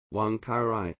Wang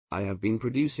Qirui. I have been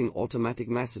producing automatic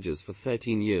massages for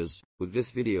 13 years. With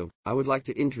this video, I would like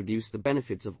to introduce the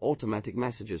benefits of automatic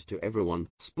massages to everyone.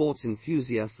 Sports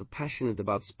enthusiasts are passionate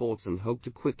about sports and hope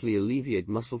to quickly alleviate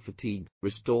muscle fatigue,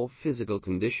 restore physical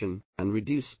condition, and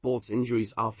reduce sports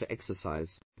injuries after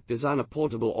exercise. Design a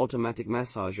portable automatic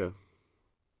massager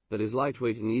that is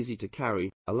lightweight and easy to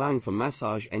carry, allowing for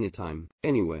massage anytime,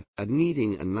 anywhere. Add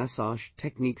kneading and massage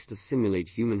techniques to simulate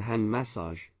human hand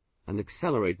massage and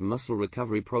accelerate muscle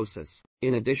recovery process.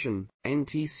 In addition,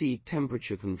 NTC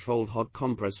temperature-controlled hot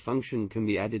compress function can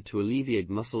be added to alleviate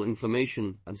muscle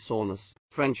inflammation and soreness.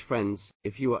 French friends,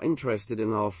 if you are interested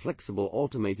in our flexible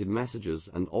automated massages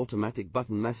and automatic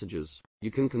button massages,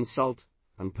 you can consult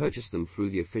and purchase them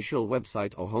through the official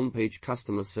website or homepage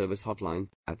customer service hotline.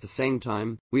 At the same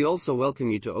time, we also welcome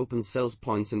you to open sales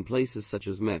points in places such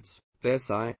as Metz,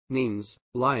 Versailles, Nimes,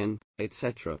 Lyon,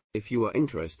 etc. If you are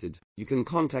interested, you can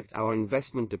contact our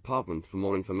investment department for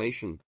more information.